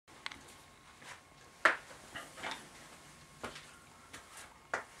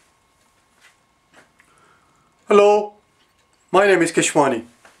Hello, my name is Keshwani.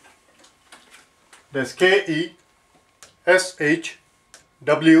 That's Keshwani,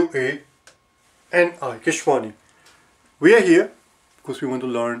 Keshwani. We are here because we want to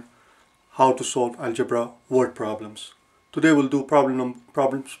learn how to solve algebra word problems. Today we'll do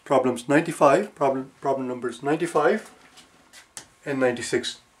problems 95, problem numbers 95 and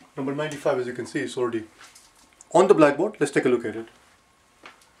 96. Number 95, as you can see, is already on the blackboard. Let's take a look at it.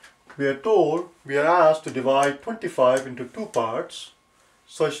 We are asked to divide 25 into two parts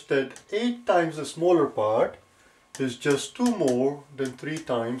such that 8 times the smaller part is just 2 more than 3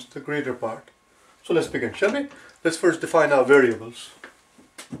 times the greater part. So let's begin, shall we? Let's first define our variables.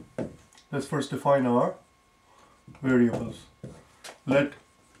 Let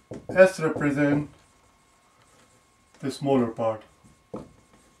S represent the smaller part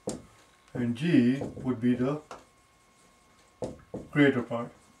and G would be the greater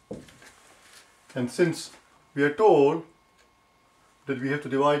part. And since we are told that we have to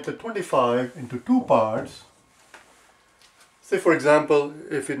divide the 25 into two parts, say for example,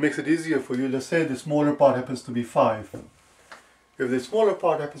 if it makes it easier for you, let's say the smaller part happens to be 5. If the smaller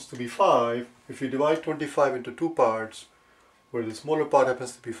part happens to be 5, if you divide 25 into two parts, where the smaller part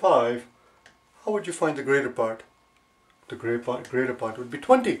happens to be 5, how would you find the greater part? The greater part would be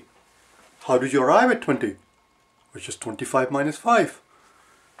 20. How did you arrive at 20? Which is 25 minus 5.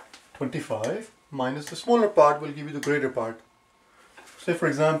 25 minus the smaller part will give you the greater part. Say for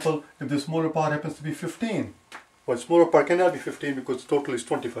example, if the smaller part happens to be 15. Well, smaller part cannot be 15 because total is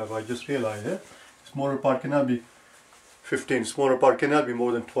 25. I just realized it. Smaller part cannot be 15. Smaller part cannot be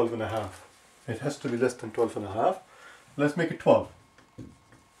more than 12 and a half. It has to be less than 12 and a half. Let's make it 12.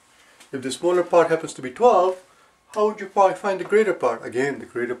 If the smaller part happens to be 12, how would you find the greater part? Again, the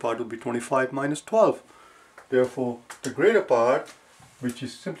greater part would be 25 minus 12. Therefore, the greater part, which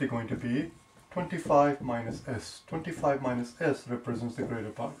is simply going to be 25 minus S. 25 minus S represents the greater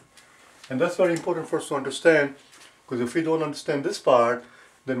part. And that's very important for us to understand, because if we don't understand this part,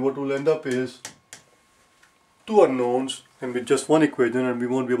 then what will end up is two unknowns and with just one equation, and we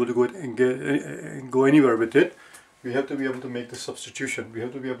won't be able to go anywhere with it. We have to be able to make the substitution. We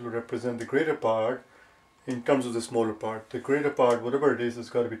have to be able to represent the greater part in terms of the smaller part. The greater part, whatever it is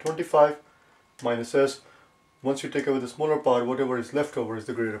got to be 25 minus S. Once you take away the smaller part, whatever is left over is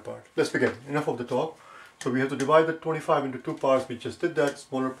the greater part. Let's begin. Enough of the talk. So we have to divide the 25 into two parts. We just did that,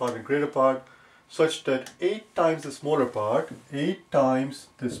 smaller part and greater part, such that 8 times the smaller part, 8 times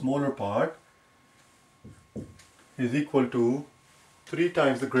the smaller part is equal to 3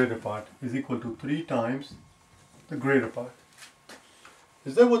 times the greater part, is equal to 3 times the greater part.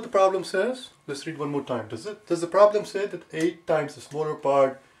 Is that what the problem says? Let's read one more time. Does the problem say that 8 times the smaller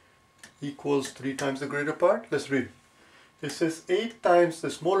part equals 3 times the greater part? Let's read. It says 8 times the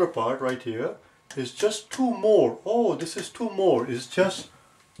smaller part right here is just 2 more. Oh, this is 2 more. It's just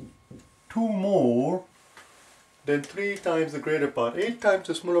 2 more than 3 times the greater part. 8 times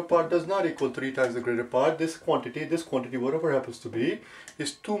the smaller part does not equal 3 times the greater part. This quantity, whatever happens to be,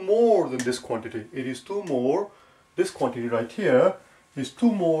 is 2 more than this quantity. It is 2 more. This quantity right here is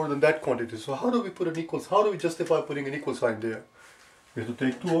 2 more than that quantity. So how do we put an equals? How do we justify putting an equal sign there? We have to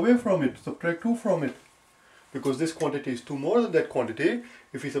take 2 away from it, subtract 2 from it. Because this quantity is 2 more than that quantity,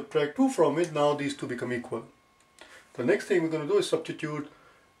 if we subtract 2 from it, now these two become equal. The next thing we're going to do is substitute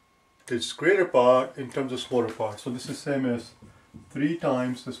this greater part in terms of smaller part. So this is same as 3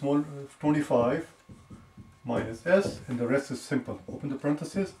 times the small 25 minus S, and the rest is simple. Open the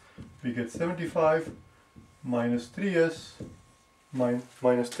parentheses, we get 75 minus 3S,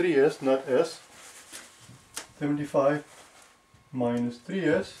 minus 3S, not S, 75 minus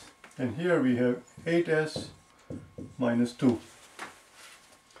 3S, and here we have 8S minus 2.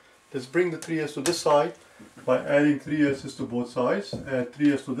 Let's bring the 3S to this side by adding 3S's to both sides. Add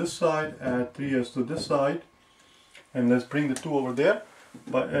 3S to this side, add 3S to this side, and let's bring the 2 over there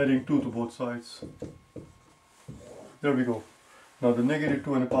by adding 2 to both sides. There we go. Now the negative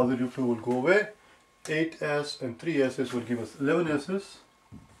 2 and the positive 2 will go away. 8S and 3S's will give us 11S's,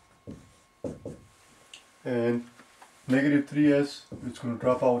 and negative 3S, it's going to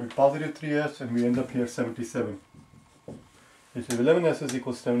drop out with positive 3S, and we end up here 77. If 11S is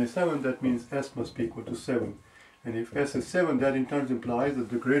equals 77, that means S must be equal to 7. And if S is 7, that in turn implies that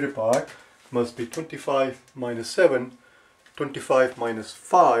the greater part must be 25 minus 7. 25 minus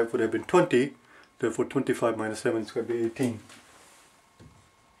 5 would have been 20. Therefore 25 minus 7 is going to be 18.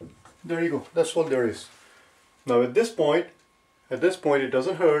 There you go. That's all there is. Now at this point it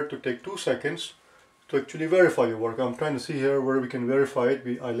doesn't hurt to take 2 seconds to actually verify your work. I'm trying to see here where we can verify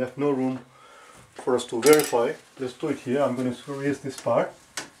it. I left no room for us to verify. Let's do it here. I'm going to erase this part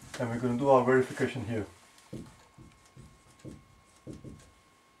and we're going to do our verification here.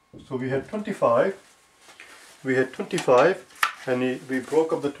 So we had 25. We had 25 and we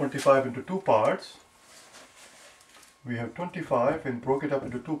broke up the 25 into two parts. We have 25 and broke it up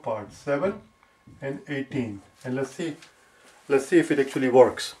into two parts, 7 and 18. And let's see if it actually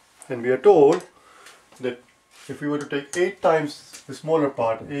works. And we are told that if we were to take 8 times the smaller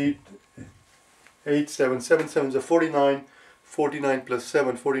part, 7 sevens are 49, 49 plus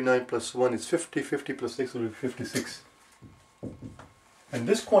 7, 49 plus 1 is 50, 50 plus 6 will be 56. And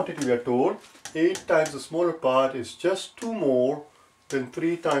this quantity we are told, 8 times the smaller part is just 2 more than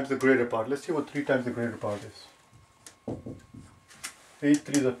 3 times the greater part. Let's see what 3 times the greater part is. 8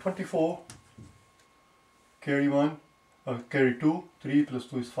 3s are 24, carry 1, carry 2, 3 plus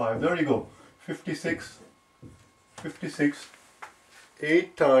 2 is 5. There you go, 56, 56,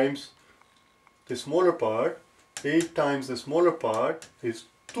 8 times the smaller part, 8 times the smaller part is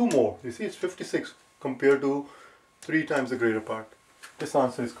 2 more. You see, it's 56 compared to 3 times the greater part. This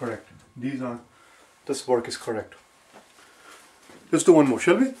answer is correct. This work is correct. Let's do one more,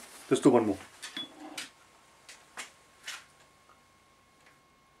 shall we? Let's do one more.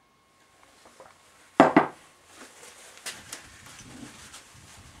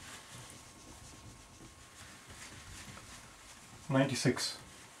 $96.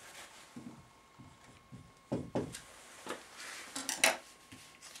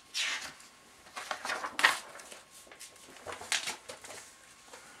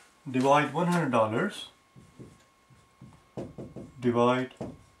 Divide $100. Divide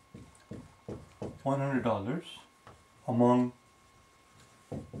 $100 among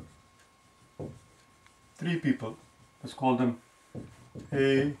 3 people. Let's call them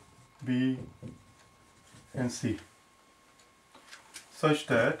A, B, and C. Such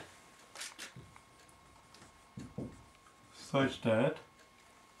that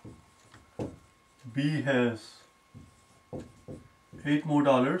B has $8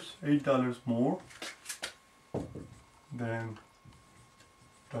 more than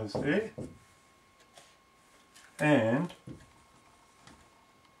does A, and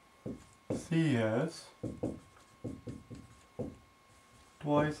C has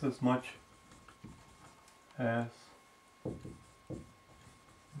twice as much as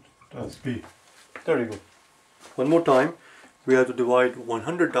does B. There you go. One more time, we have to divide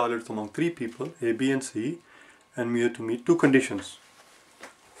 $100 among 3 people, A, B, and C, and we have to meet 2 conditions.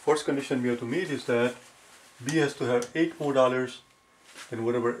 First condition we have to meet is that B has to have $8 more than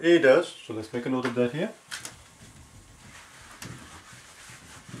whatever A does. So let's make a note of that here.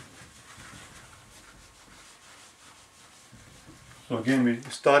 So again, we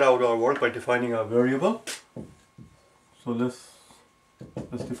start out our work by defining our variable. So let's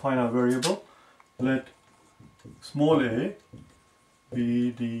define our variable. Let small a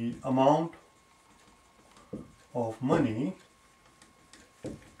be the amount of money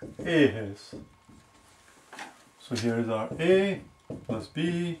A has. So here is our A plus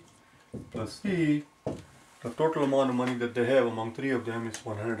B plus C. The total amount of money that they have among 3 of them is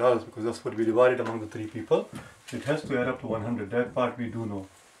 $100 because that's what we divided among the 3 people. It has to add up to 100. That part we do know.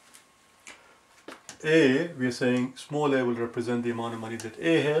 A, we are saying small a will represent the amount of money that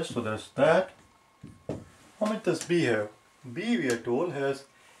A has, so that's that. How much does B have? B, we are told, has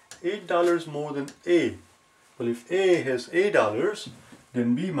 $8 more than A. Well, if A has $8,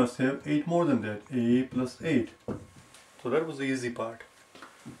 then B must have 8 more than that, A plus 8. So that was the easy part.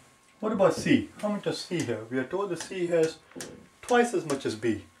 What about C? How much does C have? We are told that C has twice as much as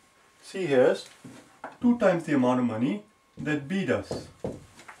B. C has 2 times the amount of money that B does.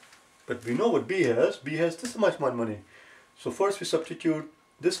 But we know what B has. B has this much more money. So first we substitute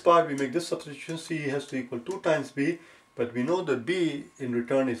this part, we make this substitution. C has to equal 2 times B. But we know that B in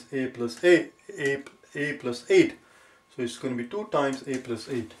return is A plus 8. So it's going to be 2 times A plus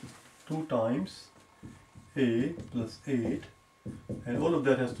 8. 2 times A plus 8. And all of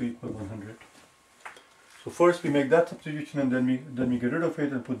that has to equal 100. So first we make that substitution and then we get rid of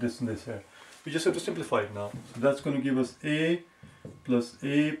it and put this in this here. We just have to simplify it now. So that's going to give us A plus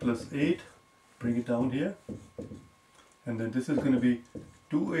 8. Bring it down here. And then this is going to be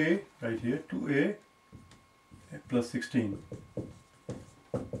 2A right here. 2A plus 16.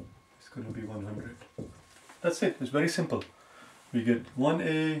 It's going to be 100. That's it. It's very simple. We get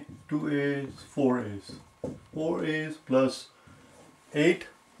 1A, 2A's, 4A's. 4A's plus 8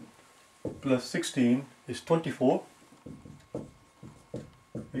 plus 16 is 24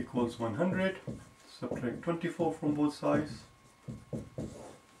 equals 100. Subtract 24 from both sides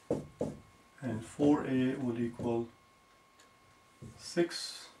and 4A will equal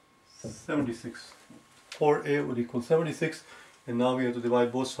 76. 4A would equal 76, and now we have to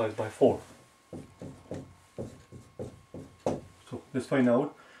divide both sides by 4. So let's find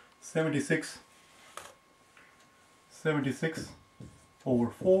out 76 over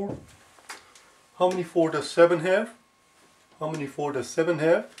 4. How many 4 does 7 have? How many 4 does 7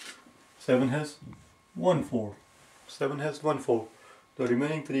 have? 7 has 1 4. 7 has 1 4. The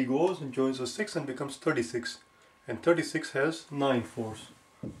remaining 3 goes and joins the 6 and becomes 36. And 36 has 9 4s.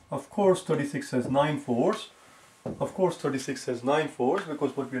 Of course 36 has 9 4s. Of course 36 has 9 4s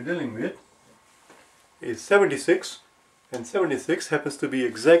because what we are dealing with is 76. And 76 happens to be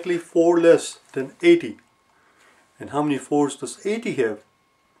exactly 4 less than 80. And how many 4s does 80 have?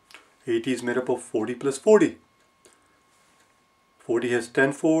 80 is made up of 40 plus 40. 40 has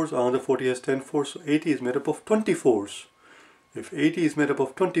 10 4s, another 40 has 10 4s, so 80 is made up of 20 4s. If 80 is made up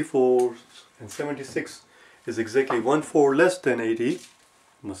of 20 4s and 76 is exactly 1 4 less than 80, you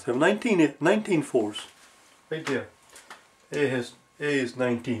must have 19 4s. Right there. A is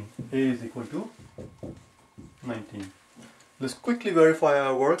 19. A is equal to 19. Let's quickly verify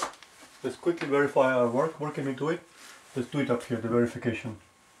our work. Where can we do it? Let's do it up here, the verification.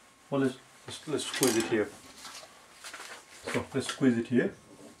 Well, let's squeeze it here. So let's squeeze it here.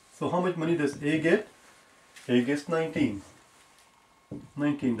 So how much money does A get? A gets $19.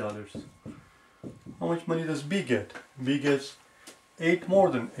 How much money does B get? B gets 8 more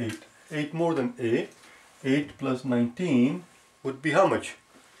than 8. 8 more than A. 8 plus 19 would be how much?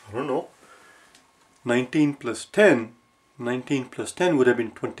 I don't know. 19 plus 10. 19 plus 10 would have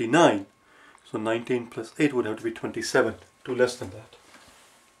been 29. So 19 plus 8 would have to be 27. 2 less than that.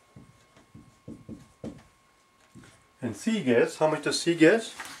 And C gets, how much does C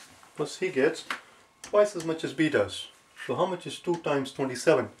get? Well, C gets twice as much as B does. So how much is 2 times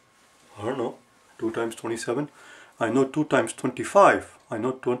 27? I don't know. 2 times 27. I know 2 times 25. I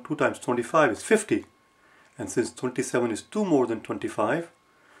know 2 times 25 is 50. And since 27 is 2 more than 25,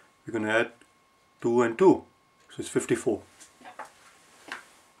 we're going to add 2 and 2. So it's 54.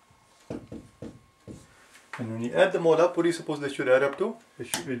 And when you add them all up, what do you suppose they should add up to?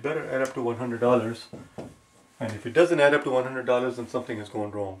 It better add up to $100. And if it doesn't add up to $100, then something has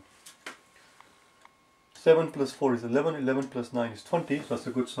gone wrong. 7 plus 4 is 11. 11 plus 9 is 20. So that's a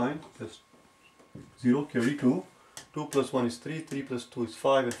good sign. Just 0, carry 2. 2 plus 1 is 3. 3 plus 2 is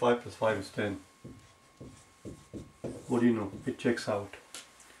 5. And 5 plus 5 is 10. What do you know? It checks out.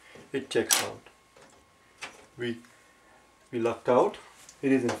 It checks out. We lucked out.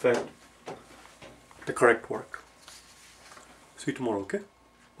 It is in fact the correct work. See you tomorrow, okay?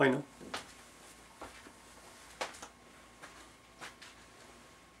 Bye now.